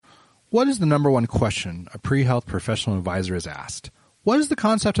What is the number one question a pre-health professional advisor is asked? What is the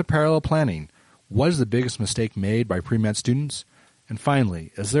concept of parallel planning? What is the biggest mistake made by pre-med students? And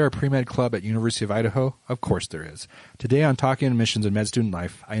finally, is there a pre-med club at University of Idaho? Of course there is. Today on Talking Admissions and Med Student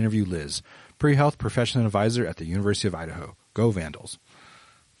Life, I interview Liz, pre-health professional advisor at the University of Idaho. Go Vandals.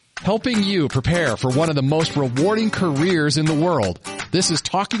 Helping you prepare for one of the most rewarding careers in the world. This is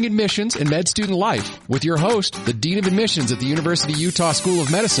Talking Admissions and Med Student Life with your host, the Dean of Admissions at the University of Utah School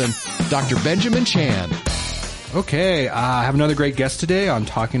of Medicine, Dr. Benjamin Chan. Okay, I have another great guest today on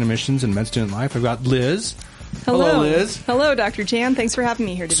Talking Admissions and Med Student Life. I've got Liz. Hello, Liz. Hello, Dr. Chan. Thanks for having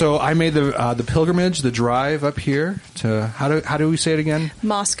me here today. So I made the pilgrimage, the drive up here to how do we say it again?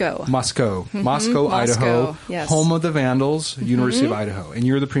 Moscow. Moscow, Idaho, yes. Home of the Vandals, University of Idaho, and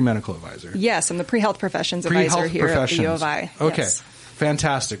you're the pre-medical advisor. Yes, I'm the pre-health professions advisor here at the U of I. Okay, yes.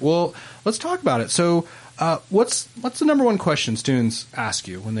 Fantastic. Well, let's talk about it. So, what's the number one question students ask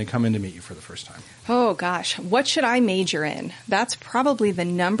you when they come in to meet you for the first time? Oh, gosh. What should I major in? That's probably the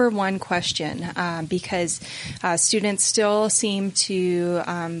number one question because students still seem to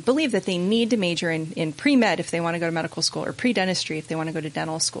believe that they need to major in pre-med if they want to go to medical school or pre-dentistry if they want to go to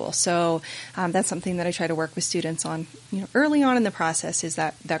dental school. So that's something that I try to work with students on early on in the process is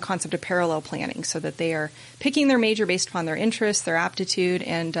that concept of parallel planning so that they are picking their major based upon their interests, their aptitude,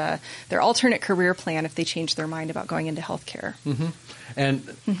 and their alternate career plan if they change their mind about going into healthcare. Mm-hmm.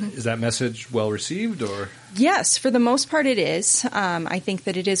 And is that message well received, or? Yes, for the most part it is. I think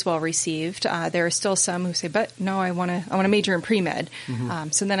that it is well received. There are still some who say, "But no, I want to major in pre-med."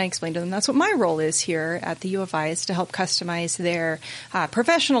 So then I explain to them that's what my role is here at the U of I is to help customize their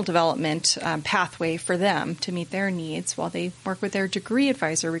professional development pathway for them to meet their needs while they work with their degree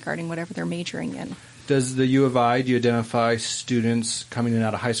advisor regarding whatever they're majoring in. Does the U of I, do you identify students coming in and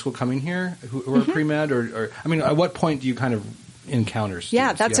out of high school coming here who are pre-med, or I mean, at what point do you kind of encounter students?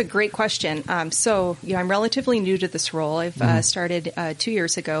 Yeah, that's a great question. So, I'm relatively new to this role. I've started 2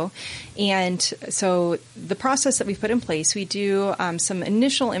 years ago. And so the process that we've put in place, we do some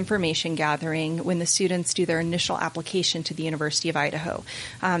initial information gathering when the students do their initial application to the University of Idaho.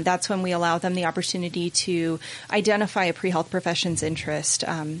 That's when we allow them the opportunity to identify a pre-health profession's interest.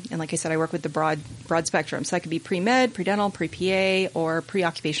 And like I said, I work with the broad spectrum. So that could be pre-med, pre-dental, pre-PA, or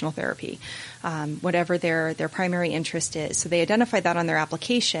pre-occupational therapy. Whatever their primary interest is. So they identify that on their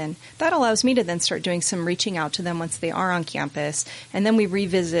application. That allows me to then start doing some reaching out to them once they are on campus, and then we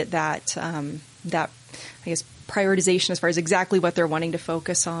revisit that I guess prioritization as far as exactly what they're wanting to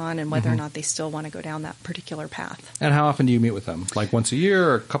focus on and whether or not they still want to go down that particular path. And how often do you meet with them? Like once a year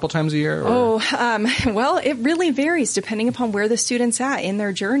or a couple times a year? Or? Well, it really varies depending upon where the student's at in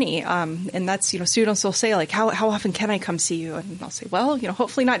their journey. And that's, students will say like, how often can I come see you? And I'll say, well,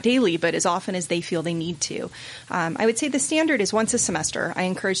 hopefully not daily, but as often as they feel they need to. I would say the standard is once a semester. I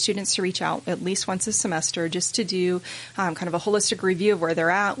encourage students to reach out at least once a semester just to do kind of a holistic review of where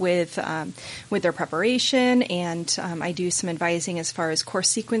they're at with their preparation. And I do some advising as far as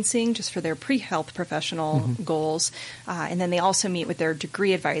course sequencing just for their pre-health professional goals. And then they also meet with their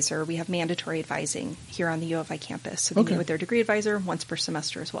degree advisor. We have mandatory advising here on the U of I campus. So they meet with their degree advisor once per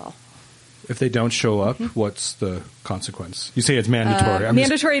semester as well. If they don't show up, what's the consequence? You say it's mandatory.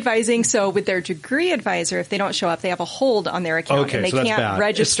 Mandatory advising. So with their degree advisor, if they don't show up, they have a hold on their account. Okay, and they so that's can't bad.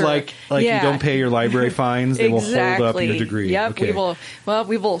 register. It's like you don't pay your library fines, they will hold up your degree. Yep, okay.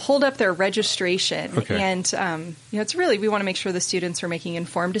 we will hold up their registration. Okay. And it's really, we want to make sure the students are making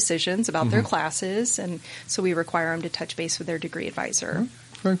informed decisions about their classes, and so we require them to touch base with their degree advisor.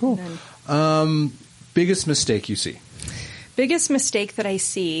 Very cool. Biggest mistake you see? Biggest mistake that I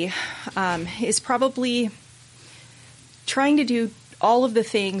see is probably trying to do all of the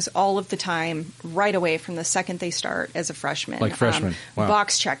things all of the time right away from the second they start as a freshman. Like freshmen. Wow.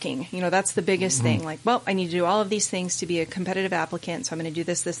 Box checking. That's the biggest thing. Like, well, I need to do all of these things to be a competitive applicant, so I'm going to do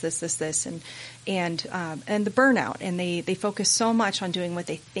this, and the burnout. And they focus so much on doing what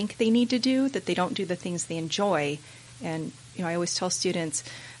they think they need to do that they don't do the things they enjoy. And, I always tell students,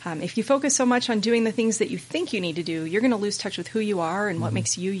 if you focus so much on doing the things that you think you need to do, you're going to lose touch with who you are and what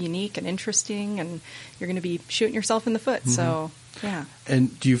makes you unique and interesting, and you're going to be shooting yourself in the foot. So, yeah.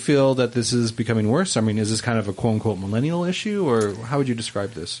 And do you feel that this is becoming worse? I mean, is this kind of a quote-unquote millennial issue, or how would you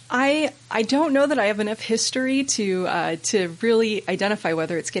describe this? I don't know that I have enough history to really identify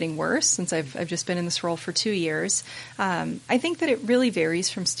whether it's getting worse since I've just been in this role for 2 years. I think that it really varies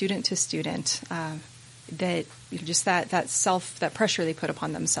from student to student. That just that pressure they put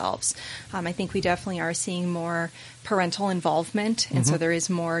upon themselves. I think we definitely are seeing more parental involvement, and so there is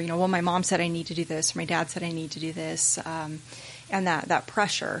more. Well, my mom said I need to do this, or my dad said I need to do this, and that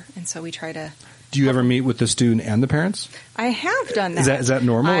pressure. And so we try to Do you ever meet with the student and the parents? I have done that. Is that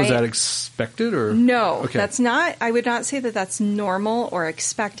normal? Is that expected? Or no? Okay. That's not. I would not say that that's normal or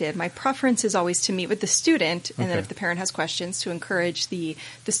expected. My preference is always to meet with the student, and then if the parent has questions, to encourage the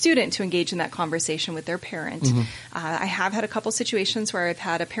student to engage in that conversation with their parent. I have had a couple situations where I've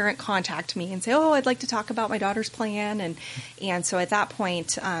had a parent contact me and say, "Oh, I'd like to talk about my daughter's plan," and so at that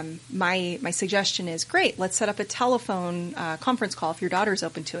point, my suggestion is, great. Let's set up a telephone conference call if your daughter's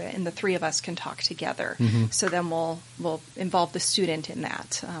open to it, and the three of us can talk together. So then we'll involve the student in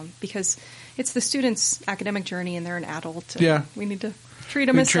that, because it's the student's academic journey and they're an adult. And we need to treat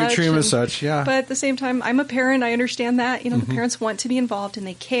them as such. Treat them as such, yeah. But at the same time, I'm a parent. I understand that. The parents want to be involved and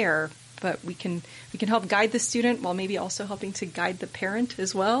they care, but we can help guide the student while maybe also helping to guide the parent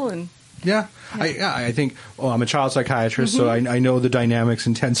as well. And I think, I'm a child psychiatrist, so I know the dynamics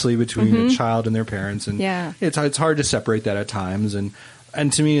intensely between a child and their parents, and it's hard to separate that at times.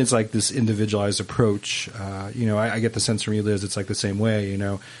 And to me, it's like this individualized approach. I get the sense from you, Liz, it's like the same way.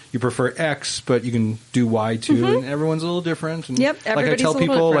 You prefer X, but you can do Y too, and everyone's a little different. And like I tell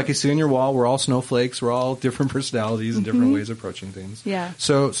people, like you see on your wall, we're all snowflakes. We're all different personalities and different ways of approaching things. Yeah.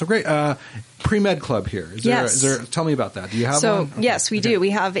 So great. Pre-med club here. Is there? Tell me about that. Do you have one? Okay. Yes, we do.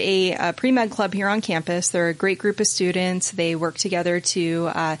 We have a pre-med club here on campus. They're a great group of students. They work together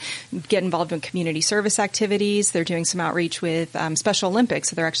to get involved in community service activities. They're doing some outreach with Special Olympics.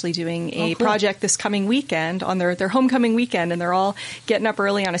 So they're actually doing a project this coming weekend on their homecoming weekend, and they're all getting up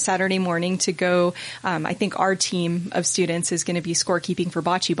early on a Saturday morning to go. I think our team of students is going to be scorekeeping for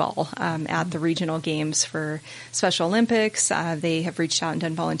bocce ball at the regional games for Special Olympics. They have reached out and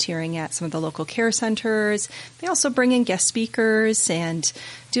done volunteering at some of the local care centers. They also bring in guest speakers and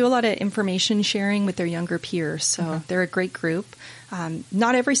do a lot of information sharing with their younger peers. So they're a great group.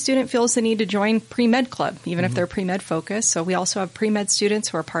 Not every student feels the need to join pre-med club, even if they're pre-med focused. So we also have pre-med students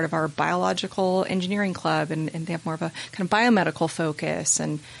who are part of our biological engineering club, and they have more of a kind of biomedical focus.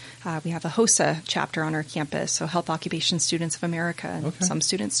 And we have a HOSA chapter on our campus, so Health Occupation Students of America. And some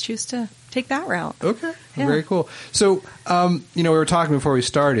students choose to take that route. Okay. Yeah. Very cool. So, we were talking before we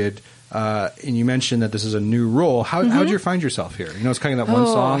started, and you mentioned that this is a new role. How did you find yourself here? It's kind of that one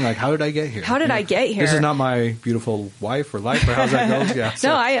song, like, how did I get here? How did I get here? This is not my beautiful wife or life, or how's that go? Yeah.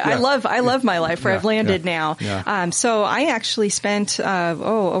 No, I love my life where I've landed now. Yeah. So I actually spent,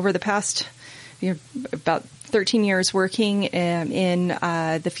 over the past about 13 years working in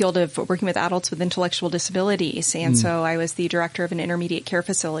the field of working with adults with intellectual disabilities. And so I was the director of an intermediate care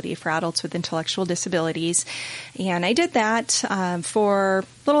facility for adults with intellectual disabilities. And I did that for a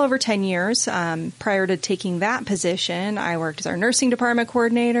little over 10 years. Prior to taking that position, I worked as our nursing department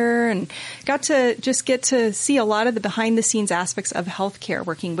coordinator and got to see a lot of the behind-the-scenes aspects of healthcare,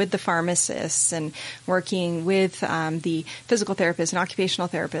 working with the pharmacists and working with the physical therapists and occupational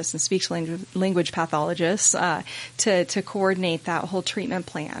therapists and speech-language pathologists to coordinate that whole treatment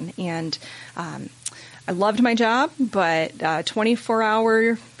plan. And I loved my job, but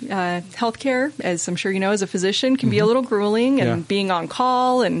 24-hour healthcare, as I'm sure you know as a physician, can be a little grueling, and being on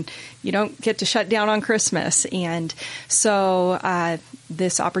call, and you don't get to shut down on Christmas. And so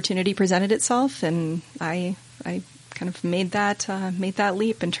this opportunity presented itself, and I kind of made that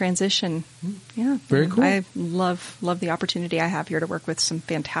leap and transition. Yeah, very cool. I love the opportunity I have here to work with some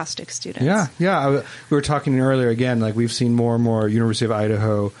fantastic students. Yeah. We were talking earlier again. Like, we've seen more and more University of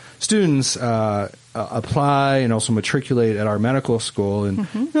Idaho students apply and also matriculate at our medical school, and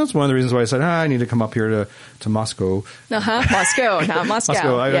that's one of the reasons why I said I need to come up here to Moscow. Moscow, not Moscow.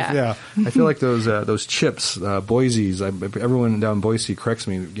 Moscow. I feel like those chips, Boise's. Everyone down in Boise corrects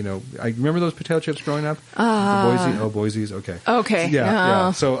me. I remember those potato chips growing up. Boise's. Okay.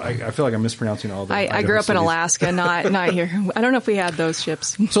 Yeah. So I feel like I'm mispronouncing all the. I grew up in Alaska, not here. I don't know if we had those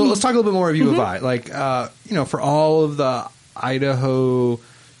chips. So let's talk a little bit more of U of I. Like, for all of the Idaho,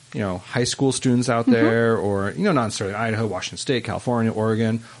 high school students out there, or, not necessarily Idaho, Washington State, California,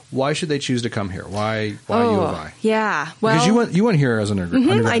 Oregon, why should they choose to come here? Why U of I? Yeah. Well, because you went here as an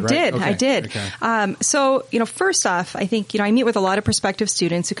undergrad, I right? did. Okay. I did. Okay. So, first off, I think, I meet with a lot of prospective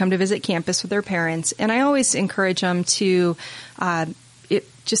students who come to visit campus with their parents, and I always encourage them to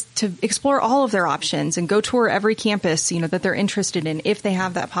just to explore all of their options and go tour every campus, that they're interested in, if they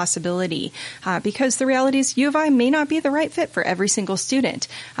have that possibility. Because the reality is U of I may not be the right fit for every single student.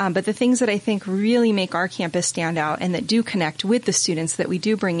 But the things that I think really make our campus stand out and that do connect with the students that we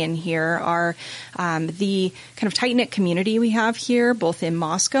do bring in here are the kind of tight-knit community we have here, both in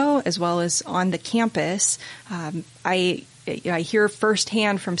Moscow as well as on the campus. I hear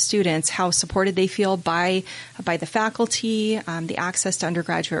firsthand from students how supported they feel by the faculty, the access to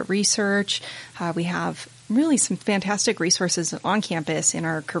undergraduate research. We have really some fantastic resources on campus in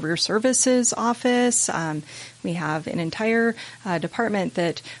our career services office. We have an entire department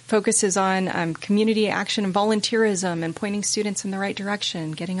that focuses on community action and volunteerism and pointing students in the right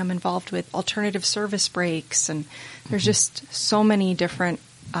direction, getting them involved with alternative service breaks. And there's just so many different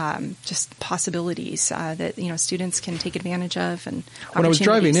just possibilities that students can take advantage of. And when I was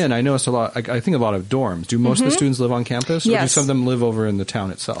driving in, I noticed a lot. I think a lot of dorms. Do most of the students live on campus, or do some of them live over in the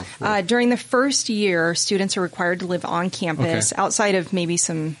town itself? During the first year, students are required to live on campus, outside of maybe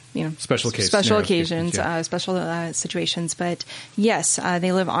some special occasions, special situations. But yes,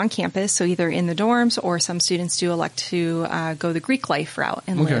 they live on campus, so either in the dorms, or some students do elect to go the Greek life route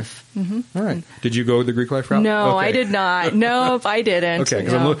and live. All right. Did you go the Greek life route? No, I did not. Nope, I didn't. Okay,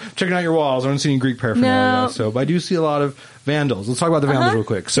 because I'm checking out your walls. I don't see any Greek paraphernalia. But I do see a lot of vandals. Let's talk about the vandals real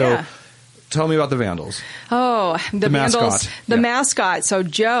quick. So tell me about the vandals. Oh, the vandals. Mascot. The mascot. So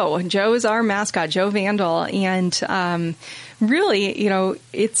Joe is our mascot, Joe Vandal. And really,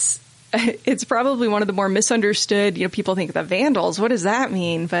 it's probably one of the more misunderstood. People think the Vandals. What does that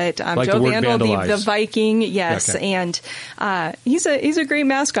mean? But Joe Vandal, the Viking, yes, and he's a great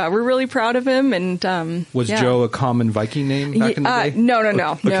mascot. We're really proud of him. And was Joe a common Viking name back in the day? No,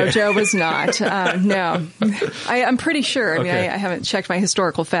 no, Joe was not. No, I'm pretty sure. I mean, I haven't checked my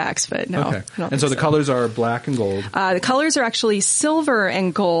historical facts, but no. Okay. And so the colors are black and gold. The colors are actually silver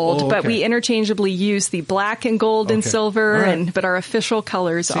and gold, but we interchangeably use the black and gold and silver, but our official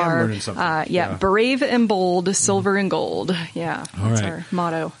colors are. Brave and bold, silver and gold. Yeah, that's our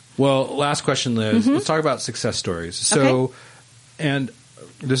motto. Well, last question, Liz. Let's talk about success stories. So, and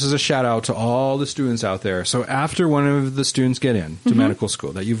this is a shout out to all the students out there. So after one of the students get in to medical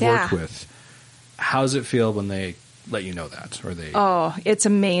school that you've worked with, how does it feel when they let you know that, or they? Oh, it's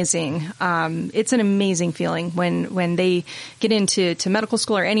amazing. It's an amazing feeling when they get into medical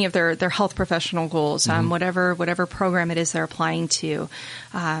school or any of their health professional goals, whatever program it is they're applying to.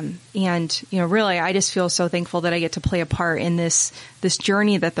 And really, I just feel so thankful that I get to play a part in this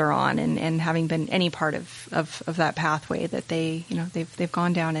journey that they're on, and having been any part of that pathway that they've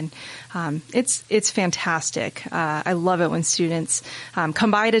gone down. And it's fantastic. I love it when students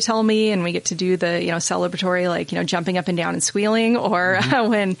come by to tell me, and we get to do the celebratory, jumping up and down and squealing, or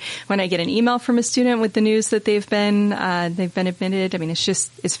when I get an email from a student with the news that they've been admitted. I mean,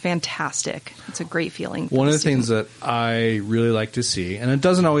 it's fantastic. It's a great feeling. One of the things that I really like to see, and it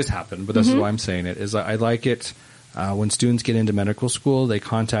doesn't always happen, but this is why I'm saying it, is I like it when students get into medical school, they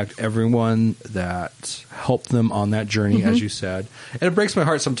contact everyone that helped them on that journey, as you said. And it breaks my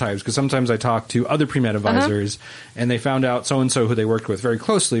heart sometimes, because sometimes I talk to other pre-med advisors, and they found out so-and-so who they worked with very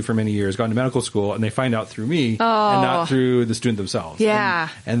closely for many years got into medical school, and they find out through me and not through the student themselves. Yeah.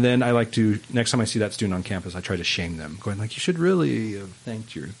 And then I like to, next time I see that student on campus, I try to shame them, going like, you should really have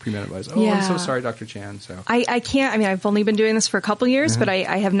thanked your pre-med advisor. Oh, I'm so sorry, Dr. Chan. So I can't, I mean, I've only been doing this for a couple years, but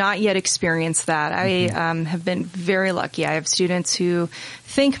I have not yet experienced that. I have been very lucky. I have students who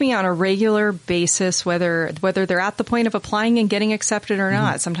thank me on a regular basis, whether they're at the point of applying and getting accepted or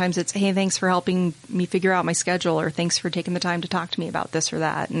not. Sometimes it's, hey, thanks for helping me figure out my schedule, or thanks for taking the time to talk to me about this or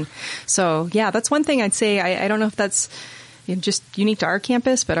that. And so, yeah, that's one thing I'd say. I don't know if that's just unique to our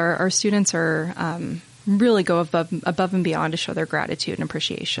campus, but our students are really go above and beyond to show their gratitude and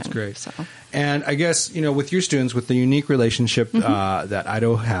appreciation. That's great. So. And I guess, with your students, with the unique relationship that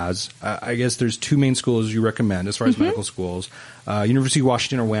Idaho has, I guess there's two main schools you recommend as far as medical schools, University of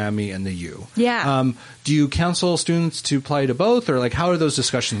Washington or WAMI, and the U. Yeah. Do you counsel students to apply to both, or how do those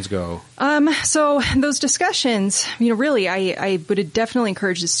discussions go? So those discussions, really, I would definitely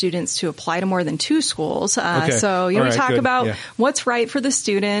encourage the students to apply to more than two schools. So, we talk about what's right for the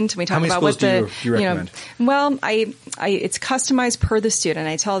student. We talk about what do you recommend? Well, it's customized per the student.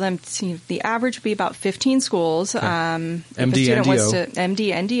 I tell them the average would be about 15 schools. MD, NDO.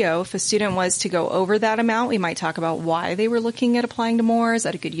 MD, NDO. If a student was to go over that amount, we might talk about why they were looking at applying to more. Is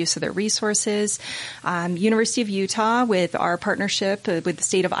that a good use of their resources? University of Utah, with our partnership with the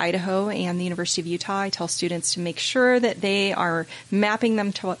state of Idaho and the University of Utah, I tell students to make sure that they are mapping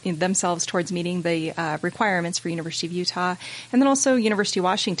themselves towards meeting the requirements for University of Utah, and then also University of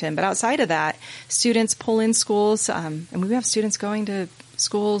Washington. But outside of that, students pull in schools, and we have students going to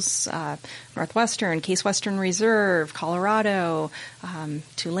schools, Northwestern, Case Western Reserve, Colorado,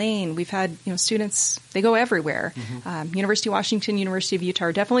 Tulane. We've had, students, they go everywhere. University of Washington, University of Utah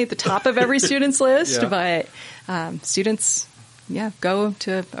are definitely at the top of every student's list, but students, go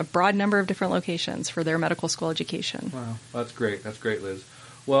to a broad number of different locations for their medical school education. Wow, that's great. That's great, Liz.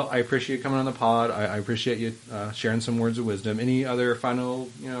 Well, I appreciate you coming on the pod. I appreciate you sharing some words of wisdom. Any other final,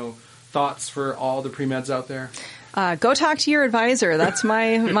 thoughts for all the pre-meds out there? Go talk to your advisor. That's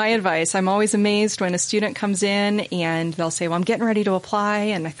my advice. I'm always amazed when a student comes in and they'll say, well, I'm getting ready to apply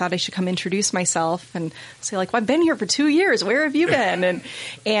and I thought I should come introduce myself. And I'll say like, well, I've been here for 2 years. Where have you been?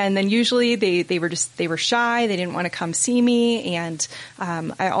 And then usually they were shy. They didn't want to come see me. And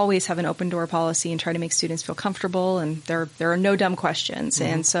I always have an open door policy and try to make students feel comfortable. And there are no dumb questions.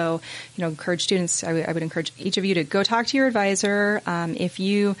 Mm-hmm. And so, encourage students. I would encourage each of you to go talk to your advisor. If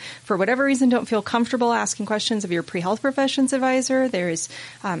you, for whatever reason, don't feel comfortable asking questions of your pre-health professions advisor, there is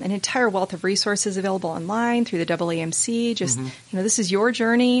an entire wealth of resources available online through the AAMC. Just, this is your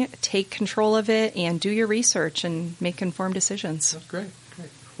journey. Take control of it and do your research and make informed decisions. That's great.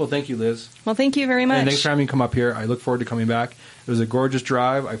 Well, thank you, Liz. Well, thank you very much. And thanks for having me come up here. I look forward to coming back. It was a gorgeous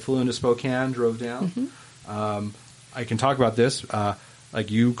drive. I flew into Spokane, drove down. I can talk about this. Like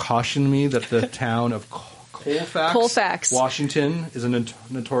you cautioned me that the town of Colfax, Washington, is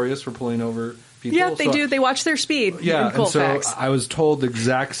notorious for pulling over people. Yeah, they do. They watch their speed. Yeah, in Colfax. And so I was told the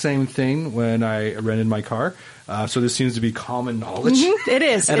exact same thing when I rented my car. So this seems to be common knowledge. It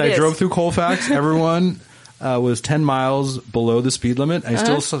is. And I drove through Colfax. Everyone was 10 miles below the speed limit. I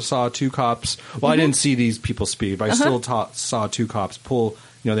still saw two cops. Well, I didn't see these people speed, but I still saw two cops pull.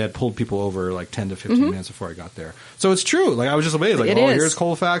 They had pulled people over like 10 to 15 minutes before I got there. So it's true. Like I was just amazed. Like, here's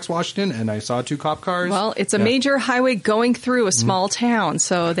Colfax, Washington, and I saw two cop cars. Well, it's a major highway going through a small town,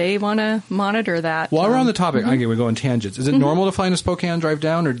 so they want to monitor that. While we're on the topic, we go on tangents. Is it normal to fly into Spokane, drive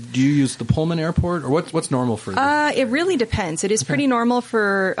down, or do you use the Pullman Airport, or what's normal for? It really depends. It is pretty normal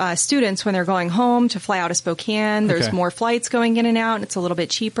for students when they're going home to fly out of Spokane. There's more flights going in and out, and it's a little bit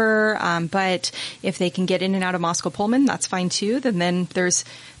cheaper. But if they can get in and out of Moscow Pullman, that's fine too. Then there's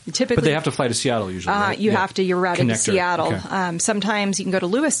typically, but they have to fly to Seattle usually. Right? You have to. You're routed to Connector. Seattle. Okay. Sometimes you can go to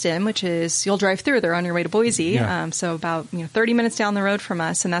Lewiston, which is you'll drive through. They're on your way to Boise. Yeah. So about 30 minutes down the road from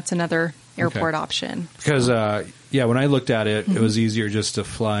us, and that's another airport option. Because when I looked at it, it was easier just to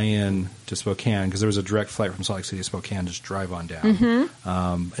fly in to Spokane because there was a direct flight from Salt Lake City to Spokane. Just drive on down.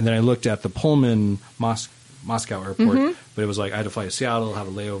 And then I looked at the Pullman Moscow airport, but it was like I had to fly to Seattle, have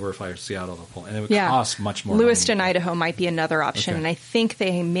a layover, fly to Seattle, to Pullman, and it would cost much more. Lewiston, Idaho might be another option, and I think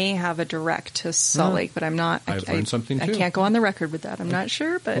they may have a direct to Salt Lake, but I'm not. I've learned something too. I can't go on the record with that. I'm not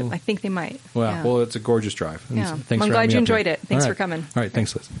sure, but I think they might. Well, it's a gorgeous drive. Yeah. Thanks I'm for glad you having me enjoyed up it. Thanks for coming. All right,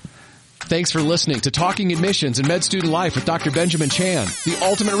 thanks, Liz. Thanks for listening to Talking Admissions and Med Student Life with Dr. Benjamin Chan, the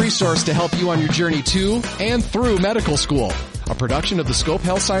ultimate resource to help you on your journey to and through medical school. A production of the Scope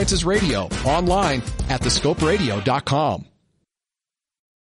Health Sciences Radio, online at thescoperadio.com.